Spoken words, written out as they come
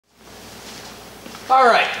All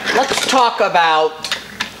right, let's talk about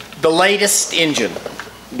the latest engine.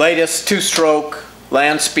 Latest two-stroke,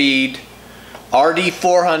 land speed,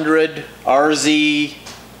 RD400, RZ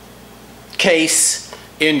case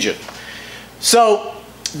engine. So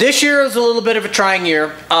this year is a little bit of a trying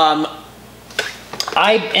year.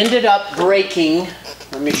 I ended up breaking,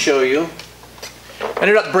 let me show you,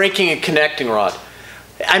 ended up breaking a connecting rod.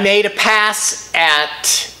 I made a pass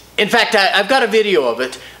at, in fact, I've got a video of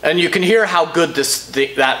it, and you can hear how good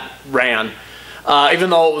that ran. Even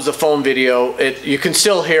though it was a phone video, you can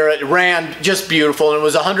still hear it. It ran just beautiful, and it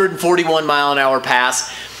was a 141-mile-an-hour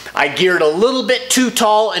pass. I geared a little bit too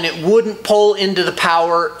tall, and it wouldn't pull into the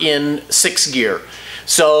power in 6th gear.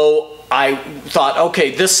 So I thought,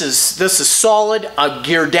 okay, this is solid. I'll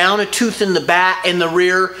gear down a tooth in the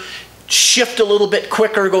rear, shift a little bit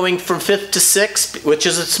quicker going from 5th to 6th, which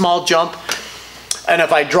is a small jump. And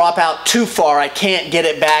if I drop out too far, I can't get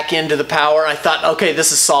it back into the power. I thought, okay,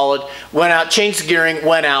 this is solid. Went out, changed the gearing,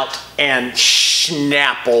 went out, and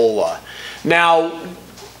schnapola. Now,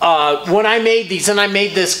 when I made these, and I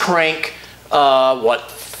made this crank,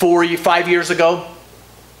 what, 5 years ago?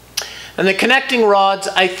 And the connecting rods,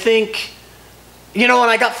 I think, you know,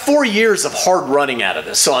 and I got 4 years of hard running out of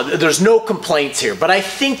this, so there's no complaints here. But I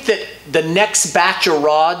think that the next batch of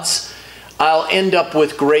rods, I'll end up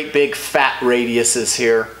with great big fat radiuses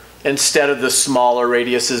here instead of the smaller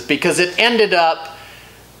radiuses, because it ended up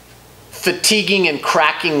fatiguing and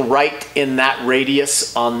cracking right in that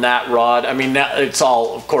radius on that rod. I mean, it's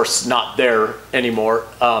all, of course, not there anymore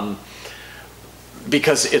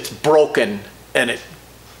because it's broken and it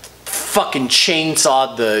fucking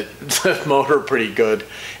chainsawed the motor pretty good.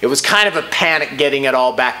 It was kind of a panic getting it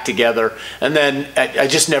all back together, and then it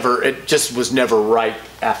just was never right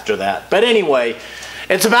after that. But anyway,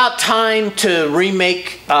 it's about time to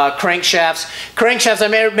remake crankshafts. I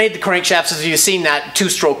made the crankshafts, as you've seen that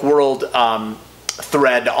two-stroke world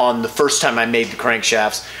thread on the first time I made the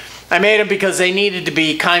crankshafts. I made them because they needed to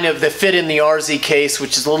be they fit in the RZ case,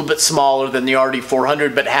 which is a little bit smaller than the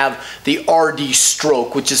RD400, but have the RD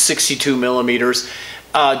stroke, which is 62 millimeters,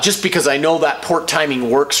 just because I know that port timing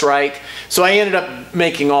works right. So I ended up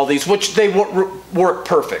making all these, which they work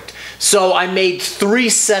perfect. So I made 3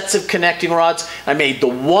 sets of connecting rods. I made the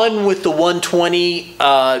one with the 120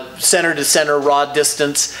 center to center rod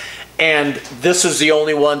distance, and this is the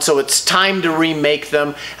only one, so it's time to remake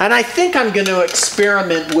them. And I think I'm going to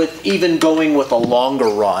experiment with even going with a longer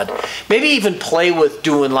rod. Maybe even play with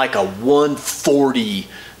doing like a 140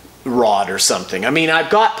 rod or something. I mean, I've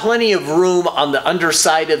got plenty of room on the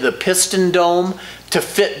underside of the piston dome to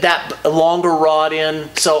fit that longer rod in,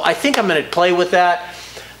 so I think I'm going to play with that.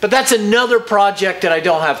 But that's another project that I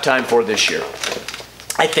don't have time for this year,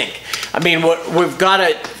 I think. I mean, we've got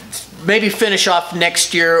to maybe finish off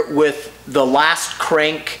next year with the last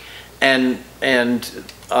crank and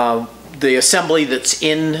the assembly that's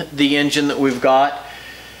in the engine that we've got.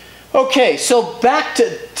 Okay, so back to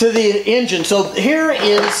the engine. So here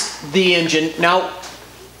is the engine. Now,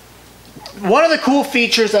 one of the cool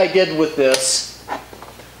features I did with this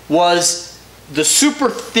was the super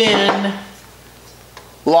thin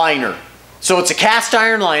liner. So it's a cast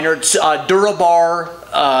iron liner. It's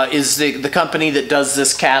Durabar is the company that does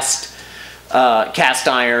this cast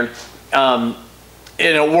iron, and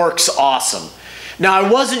it works awesome. Now,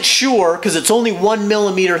 I wasn't sure, because it's only 1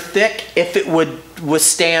 millimeter thick, if it would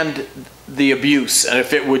withstand the abuse and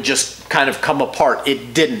if it would just kind of come apart.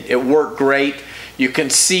 It didn't. It worked great. You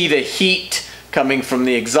can see the heat coming from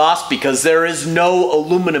the exhaust because there is no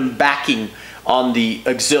aluminum backing on the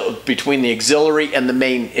between the auxiliary and the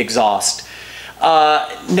main exhaust.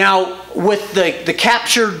 Now, with the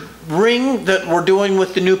captured ring that we're doing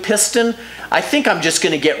with the new piston, I think I'm just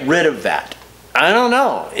going to get rid of that. I don't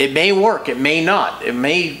know. It may work. It may not. It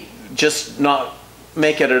may just not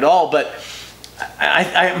make it at all, but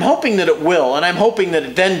I'm hoping that it will, and I'm hoping that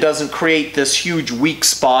it then doesn't create this huge weak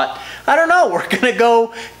spot. I don't know. We're going to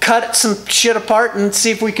go cut some shit apart and see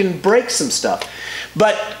if we can break some stuff.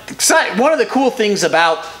 But one of the cool things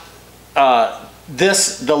about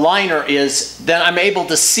the liner is that I'm able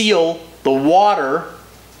to seal the water.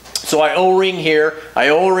 So I O-ring here, I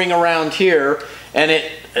O-ring around here, and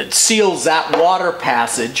it seals that water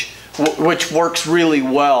passage, which works really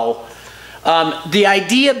well. The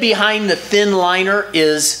idea behind the thin liner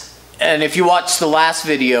is, and if you watch the last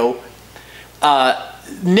video,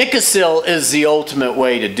 Nikasil is the ultimate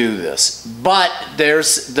way to do this. But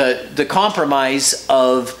there's the compromise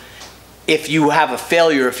of, if you have a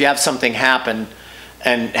failure, if you have something happen,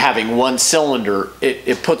 and having one cylinder,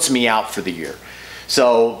 it puts me out for the year.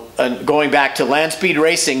 So going back to land speed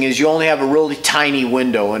racing, is you only have a really tiny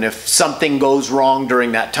window, and if something goes wrong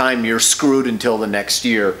during that time, you're screwed until the next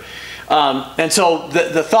year. And so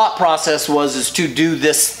the thought process is to do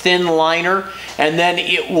this thin liner, and then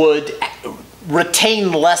it would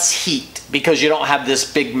retain less heat because you don't have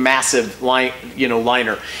this big massive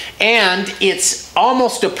liner, and it's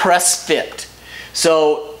almost a press fit.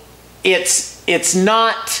 So it's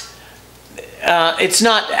not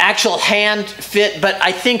actual hand fit, but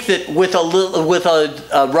I think that with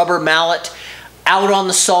a rubber mallet out on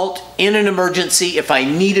the salt in an emergency, if I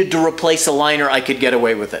needed to replace a liner, I could get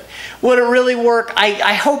away with it. Would it really work?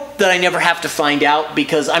 I hope that I never have to find out,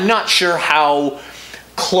 because I'm not sure how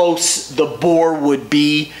close the bore would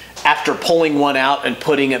be after pulling one out and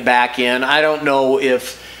putting it back in. I don't know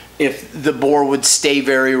if the bore would stay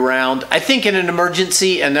very round. I think in an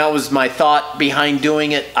emergency, and that was my thought behind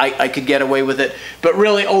doing it, I could get away with it. But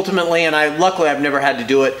really, ultimately, and luckily I've never had to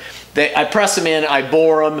do it, I press them in, I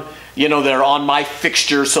bore them, they're on my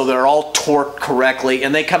fixture, so they're all torqued correctly,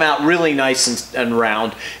 and they come out really nice and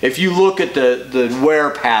round. If you look at the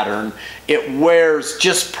wear pattern, it wears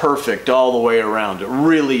just perfect all the way around. It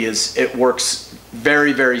really is, it works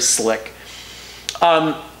very, very slick.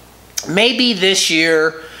 Maybe this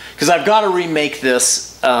year, because I've got to remake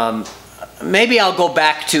this, maybe I'll go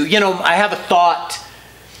back to, I have a thought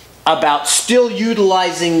about still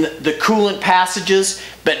utilizing the coolant passages,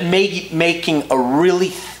 but making a really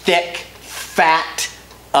thick, fat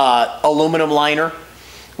aluminum liner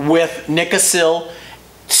with Nikasil.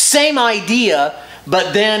 Same idea,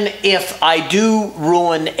 but then if I do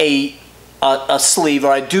ruin a sleeve,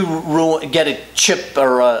 or I do get a chip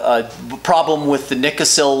or a problem with the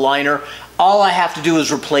Nikasil liner, all I have to do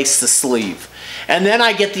is replace the sleeve. And then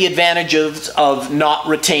I get the advantage of not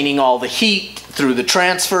retaining all the heat through the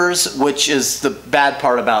transfers, which is the bad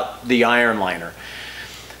part about the iron liner.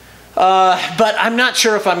 But I'm not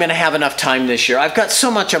sure if I'm going to have enough time this year. I've got so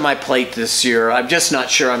much on my plate this year. I'm just not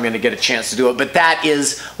sure I'm going to get a chance to do it. But that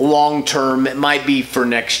is long term. It might be for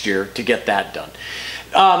next year to get that done.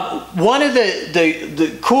 One of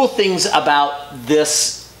the cool things about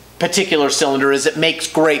this particular cylinder is it makes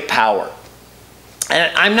great power.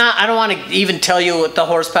 And I don't want to even tell you what the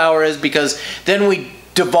horsepower is, because then we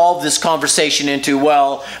devolve this conversation into,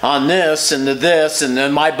 well, on this and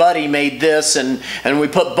then my buddy made this, and we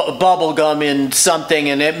put bubble gum in something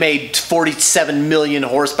and it made 47 million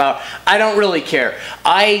horsepower. I don't really care.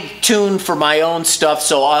 I tune for my own stuff,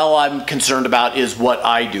 so all I'm concerned about is what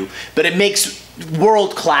I do. But it makes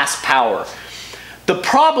world-class power. The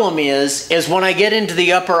problem is when I get into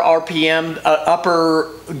the upper RPM,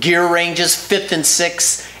 upper gear ranges, 5th and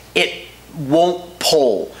 6th, it won't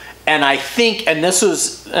pull. And I think, and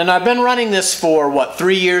I've been running this for what,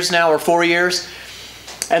 3 years now or 4 years?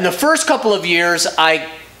 And the first couple of years, I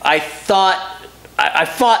thought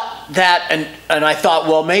that, and I thought,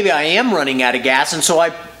 well, maybe I am running out of gas, and so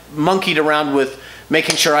I monkeyed around with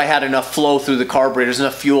making sure I had enough flow through the carburetors,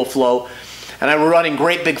 enough fuel flow. And I was running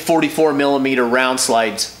great big 44 millimeter round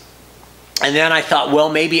slides. And then I thought, well,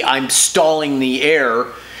 maybe I'm stalling the air,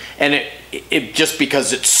 and it just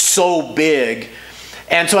because it's so big.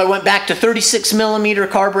 And so I went back to 36 millimeter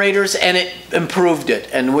carburetors, and it improved it,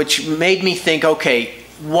 and which made me think, okay,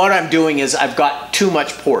 what I'm doing is I've got too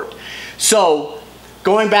much port. So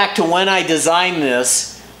going back to when I designed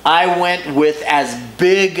this, I went with as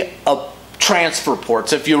big a transfer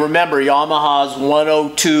ports. If you remember, Yamaha's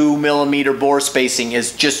 102 millimeter bore spacing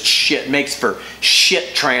is just shit, makes for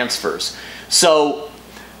shit transfers. So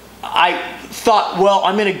I thought, well,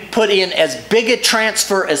 I'm going to put in as big a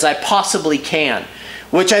transfer as I possibly can,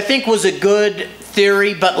 which I think was a good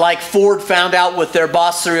theory, but like Ford found out with their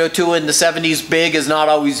Boss 302 in the 70s, big is not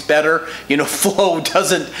always better. Flow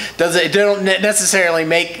they don't necessarily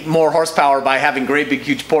make more horsepower by having great big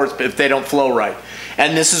huge ports if they don't flow right.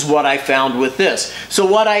 And this is what I found with this. So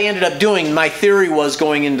what I ended up doing, my theory was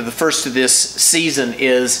going into the first of this season,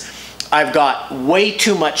 is I've got way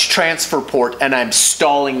too much transfer port and I'm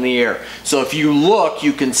stalling the air. So if you look,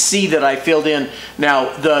 you can see that I filled in.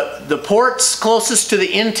 Now the ports closest to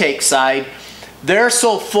the intake side, they're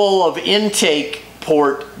so full of intake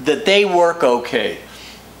port that they work okay.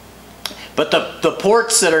 But the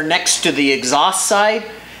ports that are next to the exhaust side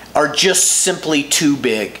are just simply too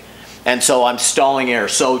big. And so I'm stalling air.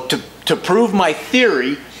 So to prove my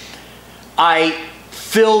theory, I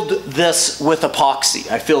filled this with epoxy.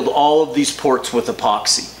 I filled all of these ports with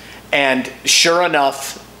epoxy. And sure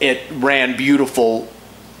enough, it ran beautiful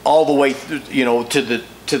all the way through,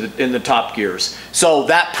 in the top gears. So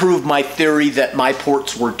that proved my theory that my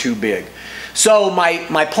ports were too big. So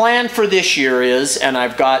my plan for this year is, and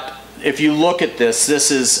I've got if you look at this,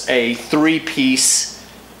 this is a 3-piece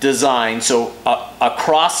design. So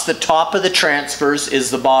across the top of the transfers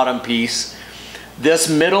is the bottom piece. This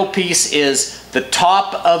middle piece is the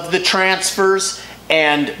top of the transfers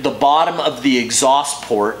and the bottom of the exhaust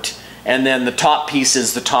port, and then the top piece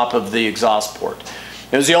is the top of the exhaust port.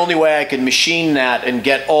 It was the only way I could machine that and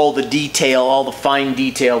get all the detail, all the fine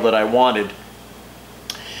detail that I wanted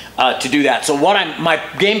to do that. So what my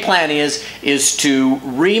game plan is to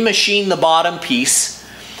remachine the bottom piece,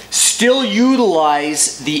 still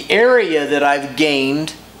utilize the area that I've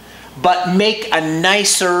gained, but make a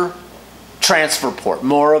nicer transfer port,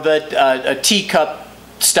 more of a teacup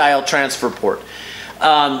style transfer port.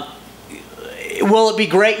 Will it be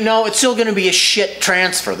great? No, it's still going to be a shit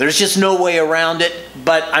transfer. There's just no way around it,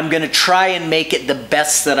 but I'm going to try and make it the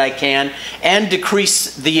best that I can and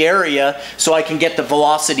decrease the area so I can get the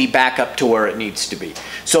velocity back up to where it needs to be.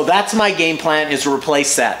 So that's my game plan, is to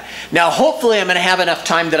replace that. Now, hopefully I'm going to have enough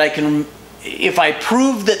time that I can, if I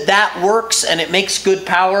prove that that works and it makes good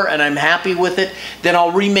power and I'm happy with it, then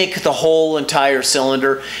I'll remake the whole entire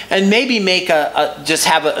cylinder and maybe make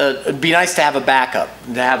it'd be nice to have a backup,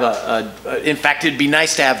 in fact, it'd be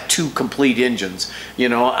nice to have 2 complete engines. You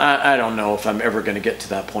know, I don't know if I'm ever going to get to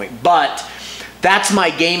that point, but that's my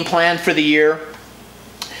game plan for the year.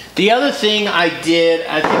 The other thing I think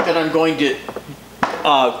that I'm going to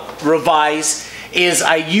revise is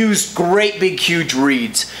I used great big huge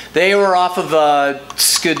reeds. They were off of a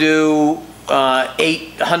Skidoo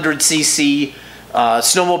 800cc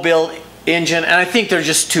snowmobile engine, and I think they're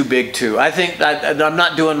just too big too. I think that I'm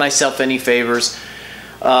not doing myself any favors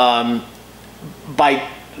by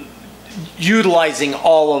utilizing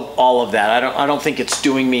all of that. I don't think it's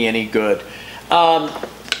doing me any good.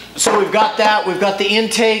 So we've got that. We've got the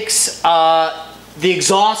intakes. The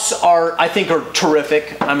exhausts I think are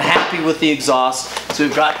terrific. I'm happy with the exhaust. So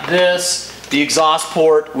we've got this, the exhaust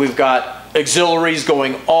port. We've got auxiliaries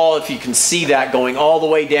going if you can see that, going all the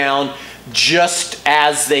way down just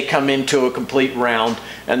as they come into a complete round.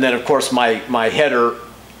 And then of course my header,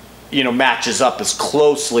 you know, matches up as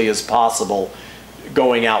closely as possible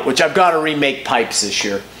going out, which I've got to remake pipes this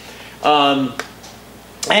year.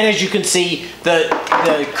 And as you can see,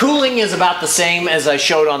 the cooling is about the same as I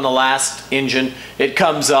showed on the last engine. It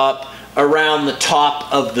comes up around the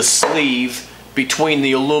top of the sleeve, between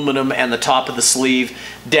the aluminum and the top of the sleeve,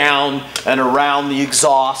 down and around the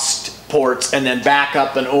exhaust ports, and then back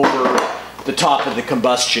up and over the top of the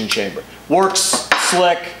combustion chamber. Works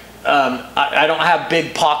slick. I don't have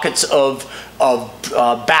big pockets of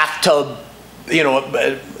bathtub. You know,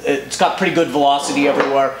 it's got pretty good velocity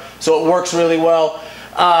everywhere, so it works really well.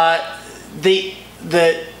 The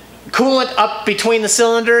coolant up between the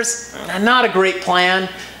cylinders, not a great plan.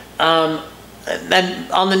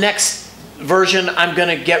 And on the next version, I'm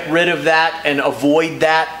going to get rid of that and avoid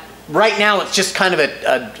that. Right now, it's just kind of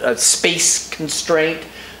a space constraint,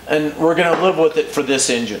 and we're going to live with it for this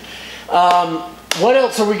engine. What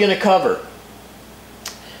else are we going to cover?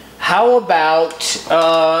 How about,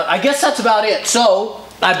 I guess that's about it. So,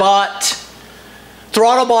 I bought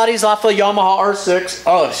throttle bodies off a Yamaha R6.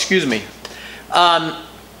 Oh, excuse me.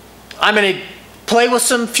 I'm going to play with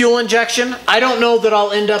some fuel injection. I don't know that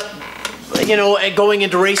I'll end up, you know, going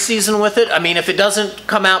into race season with it. I mean, if it doesn't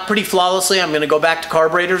come out pretty flawlessly, I'm going to go back to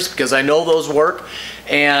carburetors because I know those work.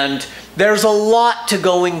 And there's a lot to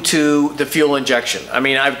going to the fuel injection. I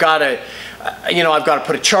mean, I've got to, you know, I've got to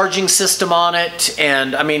put a charging system on it.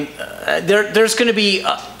 And I mean, there's going to be,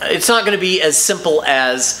 it's not going to be as simple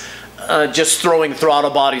as just throwing throttle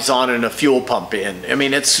bodies on and a fuel pump in. I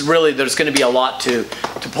mean, it's really, there's going to be a lot to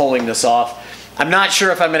pulling this off. I'm not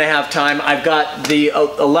sure if I'm going to have time. I've got the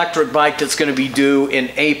electric bike that's going to be due in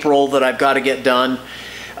April that I've got to get done.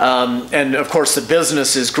 And of course the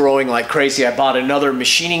business is growing like crazy. I bought another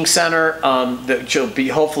machining center that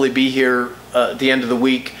will hopefully be here at the end of the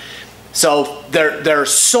week. So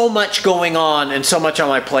there's so much going on and so much on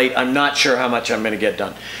my plate, I'm not sure how much I'm going to get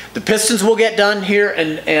done. The pistons will get done here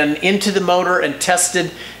and into the motor and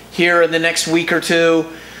tested here in the next week or two.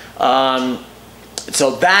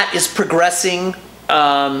 So that is progressing.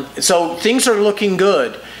 So things are looking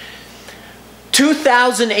good.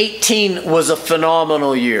 2018 was a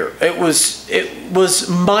phenomenal year. It was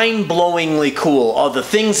mind-blowingly cool. All the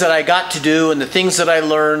things that I got to do and the things that I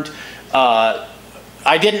learned.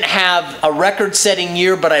 I didn't have a record-setting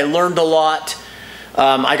year, but I learned a lot.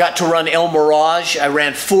 I got to run El Mirage. I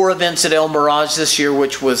ran 4 events at El Mirage this year,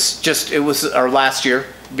 which was just, it was our last year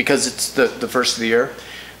because it's the first of the year.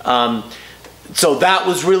 So that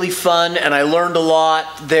was really fun, and I learned a lot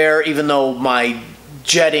there, even though my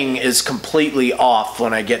jetting is completely off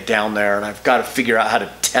when I get down there, and I've got to figure out how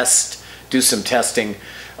to do some testing.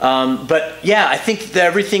 But yeah, I think that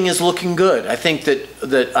everything is looking good. I think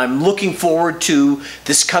that I'm looking forward to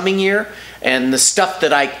this coming year, and the stuff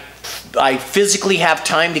that I physically have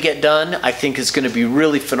time to get done, I think is going to be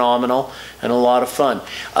really phenomenal and a lot of fun.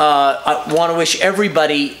 I want to wish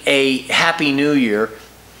everybody a happy new year.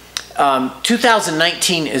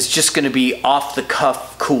 2019 is just going to be off the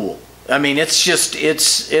cuff cool. I mean,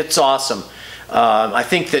 it's awesome. I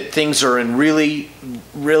think that things are in really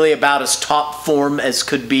about as top form as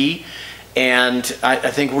could be, and I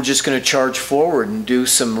think we're just going to charge forward and do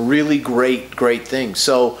some really great things.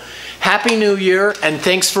 So happy new year, and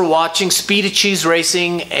thanks for watching Speed of Cheese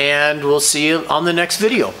Racing, and we'll see you on the next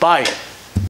video. Bye.